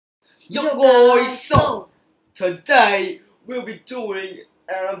Yo guys, so today we'll be doing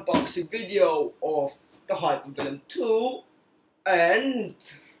an unboxing video of the Hypervenom 2 and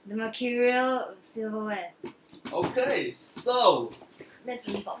the Mercurial silverware. okay, so Let's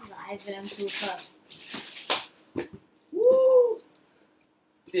unbox the Hypervenom 2 first. woo,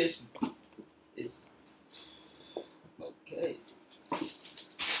 this is okay.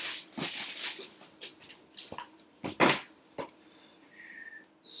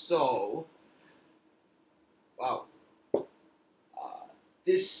 So wow,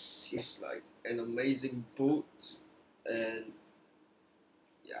 this is like an amazing boot, and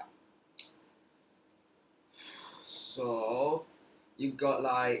yeah. So you got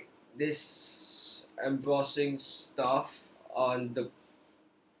like this embossing stuff on the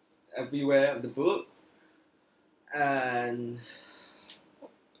everywhere of the boot, and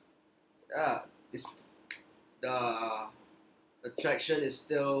yeah, this the traction is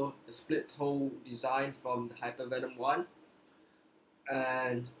still the split hole design from the Hypervenom 1,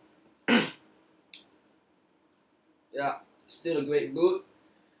 and yeah, still a great boot.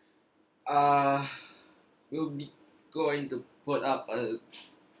 We'll be going to put up a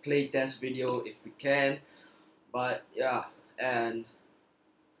playtest video if we can, but yeah, and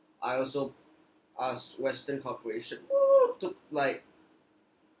I also asked Western Corporation to like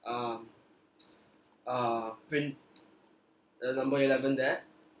print the number 11 there.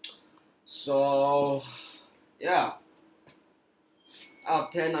 So yeah, out of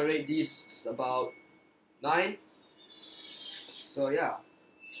 10 I rate these about 9. So yeah,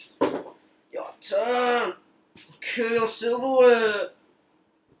 your turn. Kill your silverware.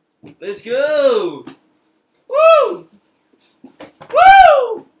 Let's go. Woo!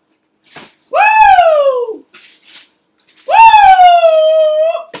 Woo! Woo! Woo!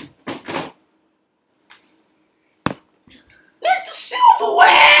 It's the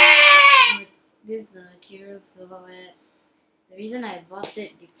silverware. This is the Mercurial silverware. The reason I bought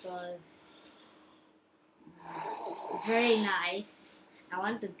it because it's very nice. I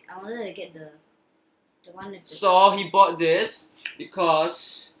wanted to get the one with the So he bought this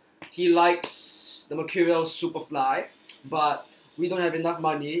because he likes the Mercurial Superfly, but we don't have enough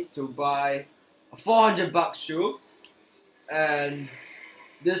money to buy a $400 shoe, and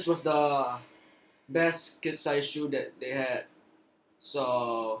this was the best kid size shoe that they had.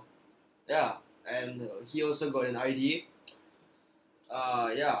 So yeah, and he also got an ID.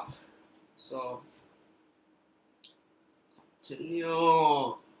 Yeah. So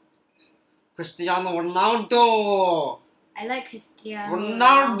continue. Cristiano Ronaldo. I like Cristiano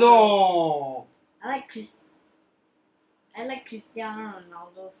Ronaldo. I like Cristiano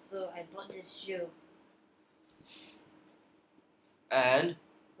Ronaldo, so I bought this shoe. And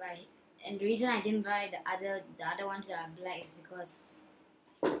Right. And the reason I didn't buy the other ones that are black is because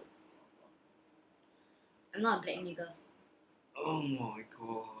I'm not a black nigga. oh my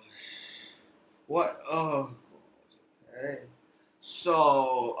gosh. What? Oh. Okay.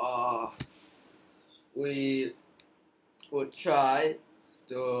 So we will try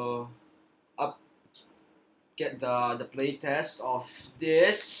to get the play test of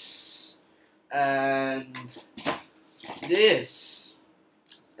this and this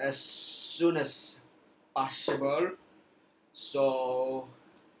as soon as possible. So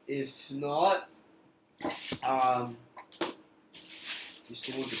if not, you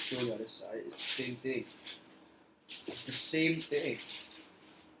still want to show the other side. It's the same thing. It's the same thing.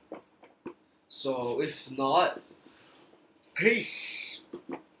 So if not, peace.